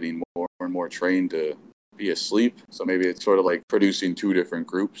are getting more and more trained to be asleep. So maybe it's sort of like producing two different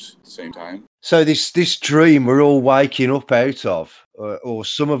groups at the same time. So this dream we're all waking up out of, or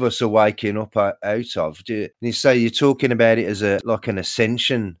some of us are waking up out of. You say you're talking about it as like an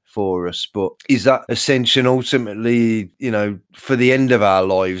ascension for us, but is that ascension ultimately, for the end of our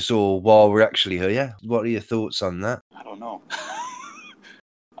lives, or while we're actually here? What are your thoughts on that? I don't know.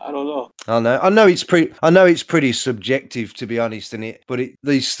 I don't know. I know it's pretty subjective, to be honest, but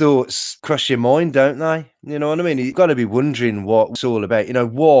these thoughts cross your mind, don't they? You know what I mean? You've got to be wondering what it's all about.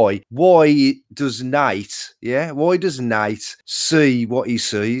 Why does Nate see what he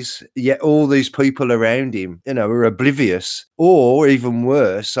sees, yet all these people around him, are oblivious, or even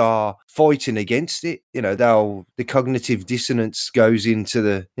worse, are fighting against it? The cognitive dissonance goes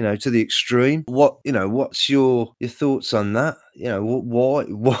into to the extreme. What's your thoughts on that?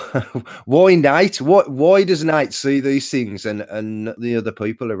 Why Nate? Why does Nate see these things and the other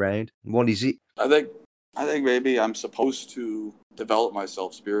people around? What is it? I think maybe I'm supposed to develop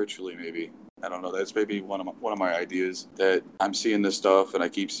myself spiritually. Maybe I don't know. That's maybe one of my ideas, that I'm seeing this stuff and I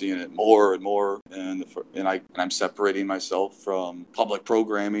keep seeing it more and more, and I'm separating myself from public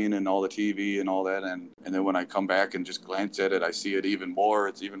programming and all the TV and all that, and then when I come back and just glance at it, I see it even more.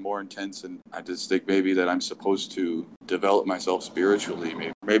 It's even more intense, and I just think maybe that I'm supposed to develop myself spiritually.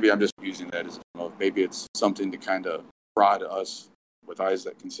 Maybe I'm just using that as, maybe it's something to kind of prod us with eyes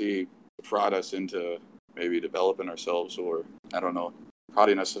that can see, prod us into maybe developing ourselves, or I don't know,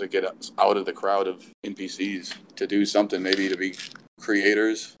 prodding us to get us out of the crowd of NPCs to do something, maybe to be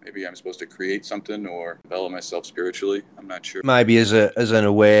creators. Maybe I'm supposed to create something or develop myself spiritually. I'm not sure. Maybe as an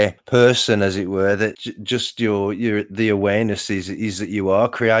aware person, as it were, that just the awareness is that you are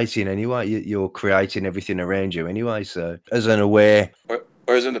creating anyway. You're creating everything around you anyway. So as an aware.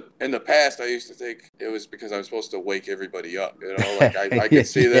 Whereas in the past, I used to think it was because I was supposed to wake everybody up. Like I could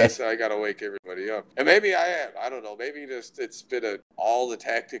see this, I got to wake everybody up. And maybe I am. I don't know. Maybe it's been all the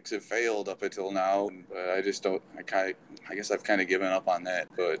tactics have failed up until now. But I just don't. I guess I've kind of given up on that.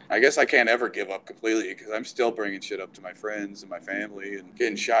 But I guess I can't ever give up completely, because I'm still bringing shit up to my friends and my family and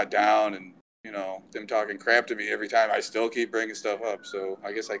getting shot down and, them talking crap to me every time. I still keep bringing stuff up. So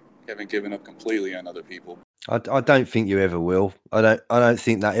I guess I haven't given up completely on other people. I don't think you ever will. I don't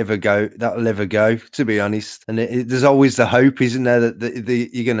think that'll ever go, to be honest. And there's always the hope, isn't there, that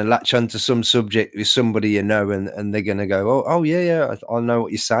you're going to latch onto some subject with somebody you know, and they're going to go, oh yeah, I know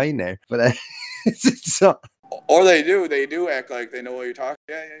what you're saying now. But it's not. Or they do act like they know what you're talking.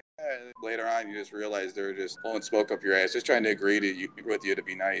 Yeah. And later on, you just realize they're just blowing smoke up your ass, just trying to agree with you to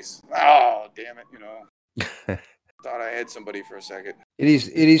be nice. Oh, damn it, Thought I had somebody for a second. It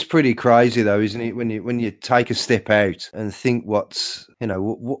is pretty crazy though, isn't it? When you take a step out and think what's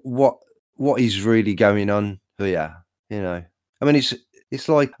what is really going on here. I mean, it's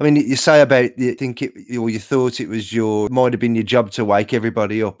like, I mean, you say about you think it, or you thought it was might have been your job to wake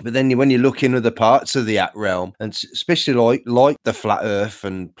everybody up, but then when you look in other parts of the app realm, and especially like the flat Earth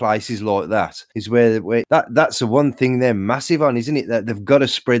and places like that, is where that's the one thing they're massive on, isn't it? That they've got to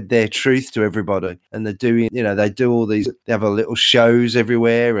spread their truth to everybody, and they're doing, they do all these, they have a little shows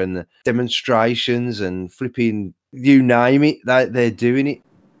everywhere and demonstrations and flipping, you name it, they're doing it.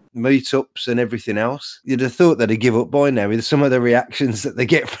 Meetups and everything else. You'd have thought they'd give up by now with some of the reactions that they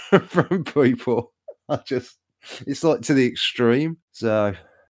get from people. It's like to the extreme. So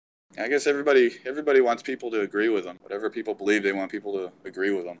I guess everybody wants people to agree with them. Whatever people believe, they want people to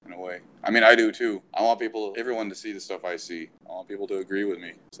agree with them in a way. I mean, I do too. I want everyone to see the stuff I see. I want people to agree with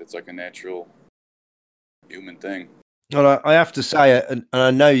me. It's like a natural human thing. Well, I have to say, and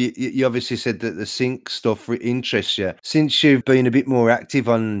I know you obviously said that the sync stuff interests you. Since you've been a bit more active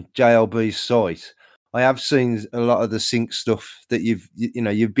on JLB's site, I have seen a lot of the sync stuff that you've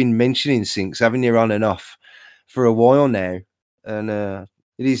been mentioning syncs, haven't you, on and off for a while now, and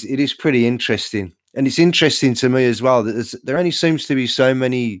it is pretty interesting. And it's interesting to me as well that there only seems to be so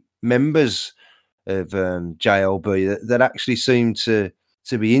many members of JLB that actually seem to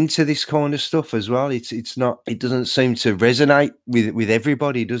be into this kind of stuff as well. It doesn't seem to resonate with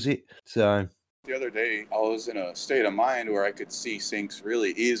everybody, does it? So the other day I was in a state of mind where I could see syncs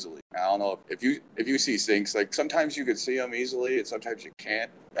really easily. I don't know if you see syncs, like sometimes you could see them easily and sometimes you can't.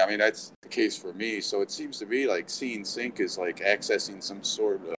 I mean, that's the case for me. So it seems to be like seeing sync is like accessing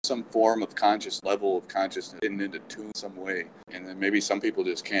some form of level of consciousness, getting into tune some way. And then maybe some people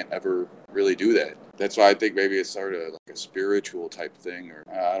just can't ever really do that. That's why I think maybe it's sort of like a spiritual type thing, or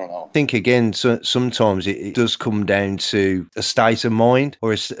I don't know. I think again, sometimes it does come down to a state of mind,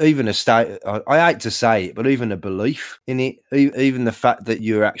 or even a state. I hate to say it, but even a belief in it. Even the fact that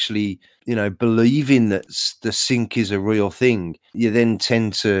you're actually, believing that the sync is a real thing, you then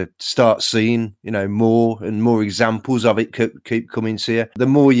tend to start seeing, more and more examples of it keep coming to you. The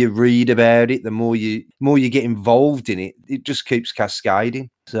more you read about it, the more you get involved in it, it just keeps cascading.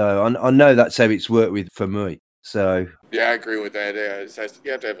 So I know that's how it's worked for me. So yeah, I agree with that. Yeah,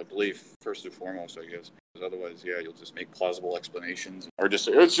 you have to have a belief first and foremost, I guess. Because otherwise, yeah, you'll just make plausible explanations, or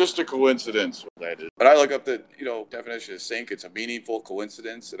it's just a coincidence. That is. But I look up the definition of sync. It's a meaningful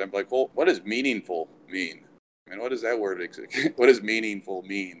coincidence, and I'm like, well, what does meaningful mean? I mean, what does that word? What does meaningful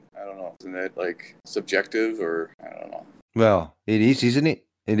mean? I don't know. Isn't that like subjective, or I don't know? Well, it is, isn't it?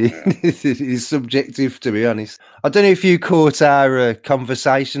 It is subjective, to be honest. I don't know if you caught our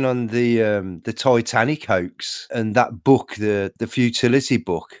conversation on the Titanic hoax and that book, the futility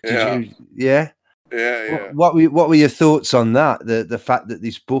book. Did you? Yeah. Yeah. What were your thoughts on that? The fact that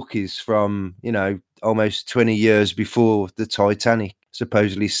this book is from almost 20 years before the Titanic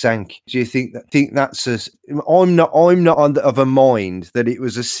supposedly sank. Do you think that's I'm not of a mind that it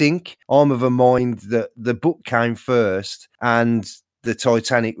was a sink. I'm of a mind that the book came first and the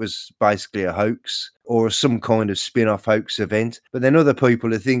Titanic was basically a hoax or some kind of spin-off hoax event. But then other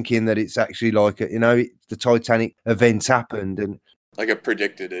people are thinking that it's actually like the Titanic event happened and like it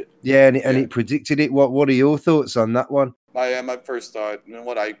predicted it. Yeah, and it predicted it. What are your thoughts on that one? My first thought, and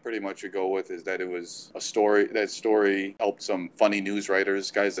what I pretty much would go with, is that it was a story. That story helped some funny news writers,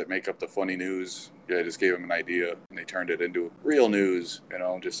 guys that make up the funny news. Yeah, just gave them an idea, and they turned it into real news.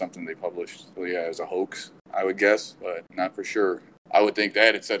 Just something they published. So yeah, it was a hoax, I would guess, but not for sure. I would think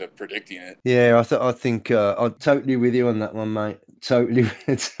that instead of predicting it. Yeah, I think I'm totally with you on that one, mate. Totally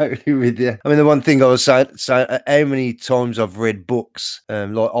with you. I mean, the one thing I was saying, how many times I've read books,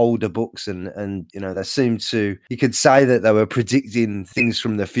 like older books, and they seem to, you could say that they were predicting things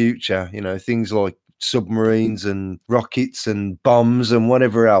from the future. Things like submarines and rockets and bombs and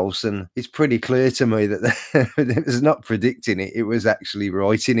whatever else, and it's pretty clear to me that it was not predicting it, it was actually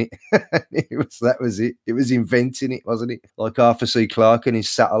writing it. That was it was inventing it, wasn't it? Like Arthur C. Clarke and his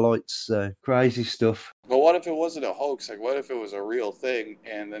satellites. Crazy stuff. But what if it wasn't a hoax? Like, what if it was a real thing,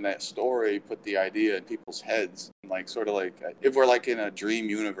 and then that story put the idea in people's heads, and like sort of like if we're like in a dream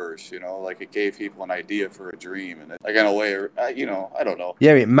universe, like it gave people an idea for a dream, and like in a way, I don't know.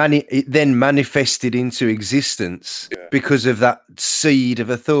 Yeah, it then manifested into existence because of that seed of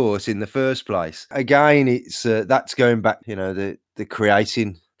a thought in the first place. Again, it's that's going back, the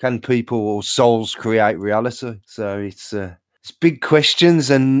creating. Can people or souls create reality? So it's big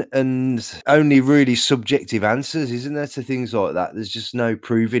questions and only really subjective answers, isn't there, to things like that? There's just no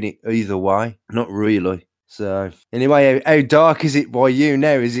proving it either way. Not really. So anyway, how dark is it by you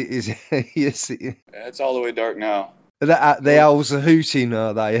now? Is it? Yes. Yeah, it's all the way dark now. The owls are hooting,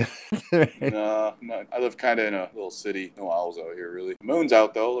 are they? No, I live kind of in a little city. No owls out here, really. The moon's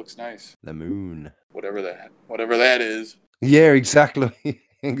out though. Looks nice. The moon. Whatever that is. Yeah, exactly.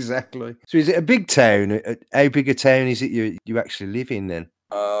 Exactly. So is it a big town? How big a town is it you actually live in then?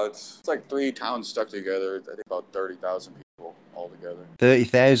 It's like 3 towns stuck together. I think about 30,000 people altogether.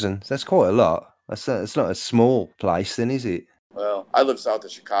 30,000? That's quite a lot. That's not a small place then, is it? Well, I live south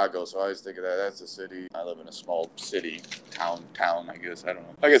of Chicago, so I always think of that's a city. I live in a small city, town, I guess. I don't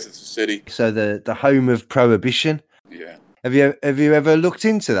know. I guess it's a city. So the home of prohibition? Yeah. Have you ever looked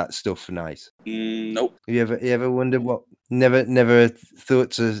into that stuff, Nate? Nope. You ever wondered what? Never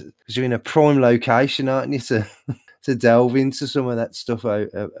thought to, because you're in a prime location, aren't you, to delve into some of that stuff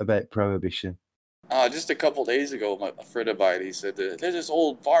about prohibition? Just a couple days ago, a friend of mine, he said that there's this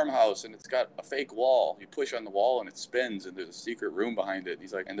old farmhouse and it's got a fake wall. You push on the wall and it spins, and there's a secret room behind it.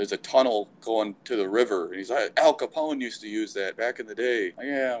 He's like, and there's a tunnel going to the river. And he's like, Al Capone used to use that back in the day. Like,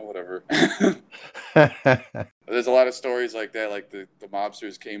 yeah, whatever. There's a lot of stories like that. Like the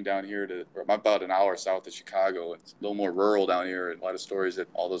mobsters came down here I'm about an hour south of Chicago. It's a little more rural down here. And a lot of stories that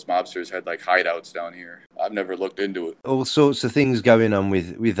all those mobsters had like hideouts down here. I've never looked into it. All sorts of things going on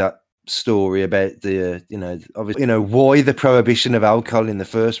with that story about the obviously why the prohibition of alcohol in the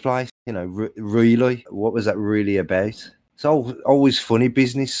first place. Really, what was that really about? It's always funny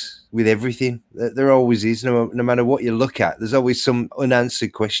business with everything. There always is. No matter what you look at, there's always some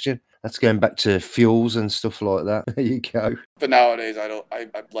unanswered question. That's going back to fuels and stuff like that. There you go. But nowadays, I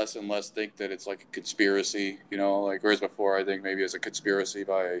less and less think that it's like a conspiracy, like whereas before I think maybe it's a conspiracy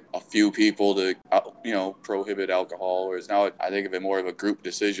by a few people to, prohibit alcohol. Whereas now I think of it more of a group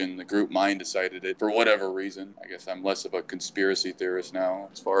decision. The group mind decided it for whatever reason. I guess I'm less of a conspiracy theorist now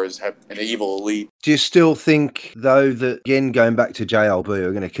as far as an evil elite. Do you still think, though, that, again, going back to JLB,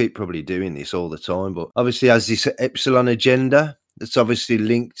 we're going to keep probably doing this all the time, but obviously as this Epsilon agenda, that's obviously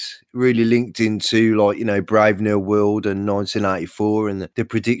really linked into Brave New World and 1984 and the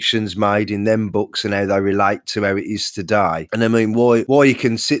predictions made in them books and how they relate to how it is today. And I mean, why you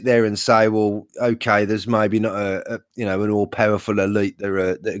can sit there and say, well, okay, there's maybe not an all powerful elite that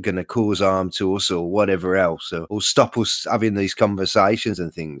are going to cause harm to us or whatever else, or stop us having these conversations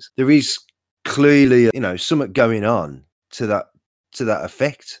and things. There is clearly something going on to that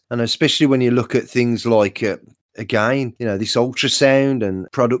effect, and especially when you look at things like. Again, this ultrasound and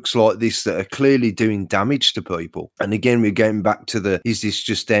products like this that are clearly doing damage to people. And again, we're going back to is this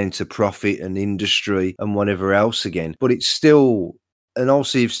just down to profit and industry and whatever else again? But it's still, and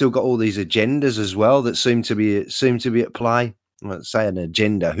also you've still got all these agendas as well that seem to be at play. I won't say an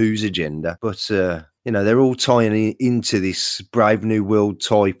agenda, whose agenda, but they're all tying into this Brave New World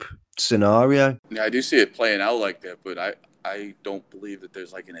type scenario. Yeah, I do see it playing out like that, but I don't believe that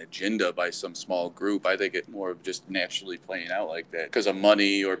there's like an agenda by some small group. I think it's more of just naturally playing out like that because of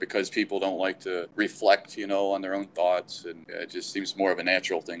money or because people don't like to reflect, on their own thoughts. And it just seems more of a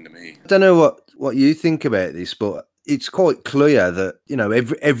natural thing to me. I don't know what you think about this, but it's quite clear that,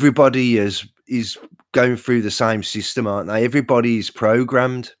 everybody is going through the same system, aren't they? Everybody is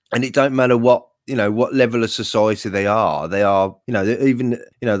programmed, and it don't matter what level of society they are, even,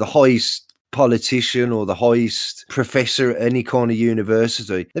 the highest politician or the highest professor at any kind of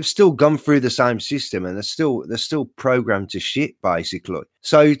university, they've still gone through the same system, and they're still programmed to shit, basically.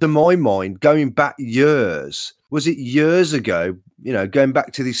 So to my mind, going back years ago, going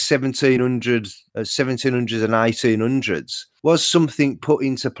back to the 1700s and 1800s, was something put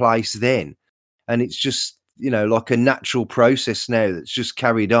into place then, and it's just like a natural process now that's just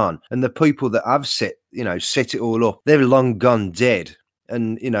carried on. And the people that have set it all up, they're long gone dead.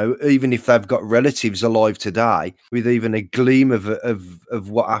 And, even if they've got relatives alive today with even a gleam of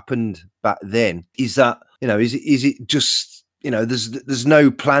what happened back then, is that, is it just, there's no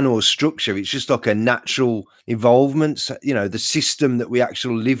plan or structure. It's just like a natural involvement. The system that we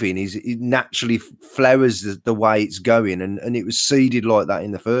actually live in it naturally flowers the way it's going. And it was seeded like that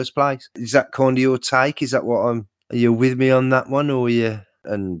in the first place. Is that kind of your take? Is that are you with me on that one, or you,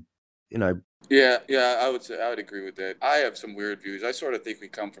 and, Yeah, I would say I would agree with that. I have some weird views. I sort of think we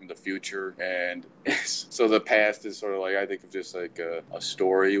come from the future, and so the past is sort of like I think of just like a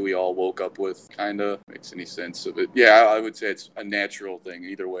story we all woke up with. Kind of makes any sense of it. Yeah, I would say it's a natural thing.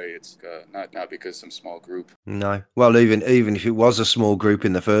 Either way, it's not because some small group. No. Well, even if it was a small group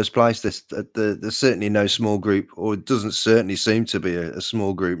in the first place, there's certainly no small group, or it doesn't certainly seem to be a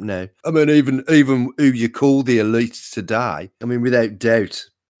small group now. I mean, even who you call the elite today, I mean, without doubt,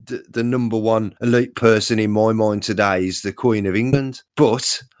 the number one elite person in my mind today is the Queen of England.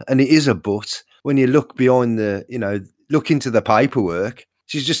 But, and it is a but, when you look behind look into the paperwork,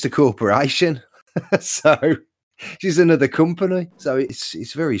 she's just a corporation. So she's another company. So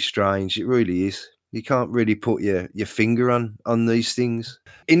it's very strange. It really is. You can't really put your finger on these things.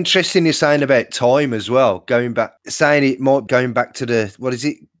 Interesting you're saying about time as well. Going back to the, what is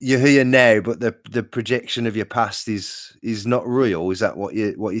it? You're here now, but the projection of your past is not real. Is that what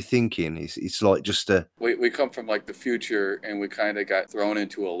you're thinking? It's like just a We come from like the future, and we kind of got thrown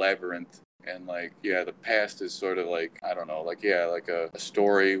into a labyrinth. And like, yeah, the past is sort of like, I don't know, like, yeah, like a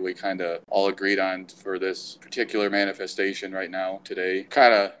story we kind of all agreed on for this particular manifestation right now, today.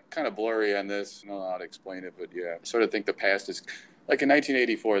 Kind of blurry on this. I don't know how to explain it, but yeah, I sort of think the past is, like in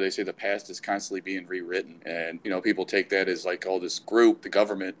 1984, they say the past is constantly being rewritten. And, people take that as like, oh, this group, the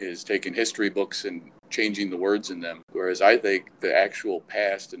government is taking history books and changing the words in them. Whereas I think the actual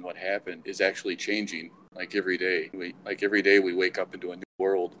past and what happened is actually changing. Like every day we wake up into a new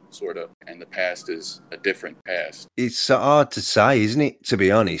world, sort of, and the past is a different past. It's so hard to say, isn't it, to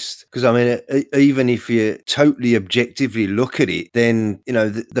be honest? Because, I mean, even if you totally objectively look at it, then,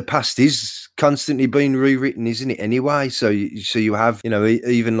 the past is constantly being rewritten, isn't it, anyway? So you have,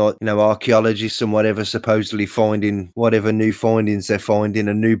 even like, archaeologists and whatever supposedly finding whatever new findings they're finding,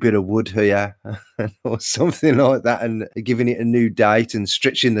 a new bit of wood here or something like that, and giving it a new date and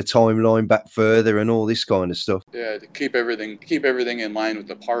stretching the timeline back further and all this kind of stuff. Yeah, to keep everything in line with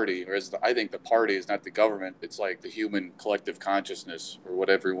the party. Whereas I think the party is not the government. It's like the human collective consciousness, or what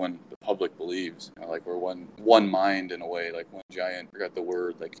everyone, the public, believes. Like we're one mind in a way, like one giant, I forgot the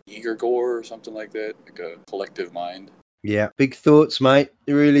word, like egregore or something like that, like a collective mind. Yeah, big thoughts, mate.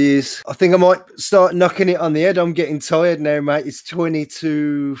 It really is. I think I might start knocking it on the head. I'm getting tired now, mate. It's 20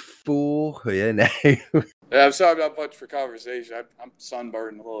 to 4 here now. Yeah, I'm sorry not much for conversation. I'm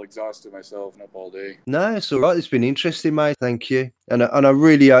sunburned, a little exhausted myself, and up all day. No, it's all right. It's been interesting, mate. Thank you. And I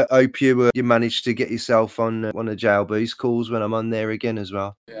really hope you managed to get yourself on one of JLB's calls when I'm on there again as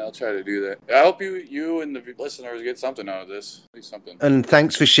well. Yeah, I'll try to do that. I hope you and the listeners get something out of this. At least something. And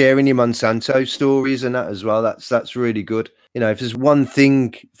thanks for sharing your Monsanto stories and that as well. That's really good. If there's one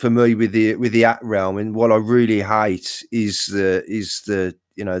thing for me with the at realm, and what I really hate is the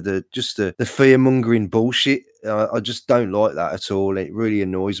fear mongering bullshit. I just don't like that at all. It really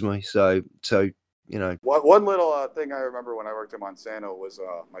annoys me. So One little thing I remember when I worked at Monsanto was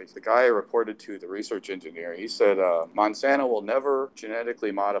the guy I reported to, the research engineer. He said Monsanto will never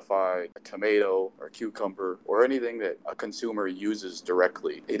genetically modify a tomato or cucumber or anything that a consumer uses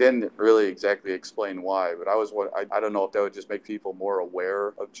directly. He didn't really exactly explain why, but I don't know if that would just make people more aware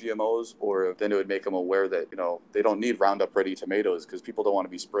of GMOs, or then it would make them aware that they don't need Roundup Ready tomatoes, because people don't want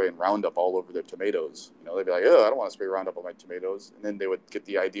to be spraying Roundup all over their tomatoes. They'd be like, oh, I don't want to spray Roundup on my tomatoes, and then they would get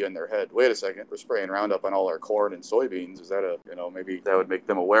the idea in their head. Wait a second, we're spraying Roundup on all our corn and soybeans. Is that maybe that would make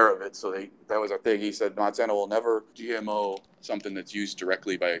them aware of it? So that was a thing. He said Monsanto will never GMO something that's used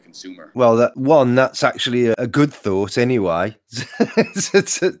directly by a consumer. Well, that's actually a good thought anyway,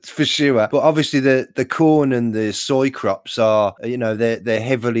 for sure. But obviously the corn and the soy crops are, they're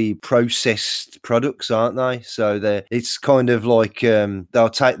heavily processed products, aren't they? So it's kind of like they'll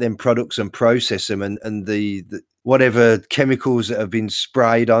take them products and process them, and the whatever chemicals that have been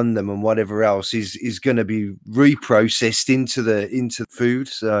sprayed on them and whatever else is going to be reprocessed into food.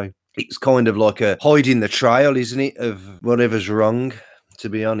 So it's kind of like a hiding the trail, isn't it, of whatever's wrong, to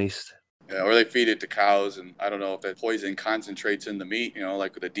be honest. Yeah, or they feed it to cows, and I don't know if that poison concentrates in the meat,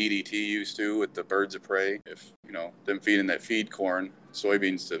 like the DDT used to with the birds of prey. If, them feeding that feed corn,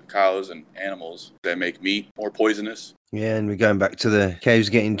 soybeans to cows and animals that make meat more poisonous. Yeah, and we're going back to the cows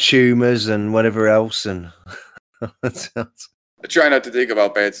getting tumours and whatever else, and I try not to think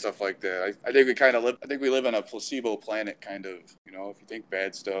about bad stuff like that. I think we live on a placebo planet, kind of. If you think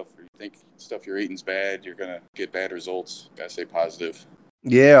bad stuff, or you think stuff you're eating's bad, you're gonna get bad results. Gotta stay positive.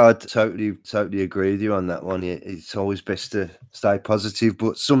 Yeah, I totally agree with you on that one. It's always best to stay positive,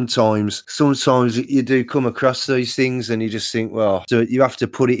 but sometimes you do come across these things and you just think, well, so you have to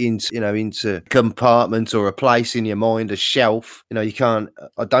put it into a compartment or a place in your mind, a shelf. You can't.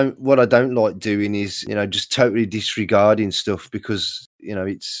 What I don't like doing is just totally disregarding stuff, because you know,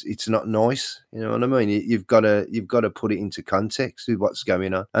 it's not nice. You know what I mean? You've got to put it into context with what's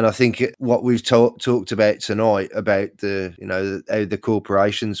going on. And I think what we've talked about tonight about the, you know, how the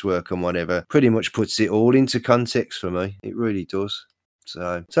corporations work and whatever, pretty much puts it all into context for me. It really does.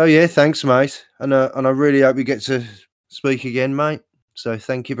 So yeah, thanks, mate. And I really hope we get to speak again, mate. So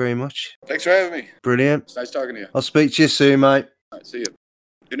thank you very much. Thanks for having me. Brilliant. It's nice talking to you. I'll speak to you soon, mate. All right, see you.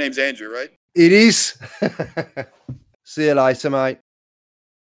 Your name's Andrew, right? It is. See you later, mate.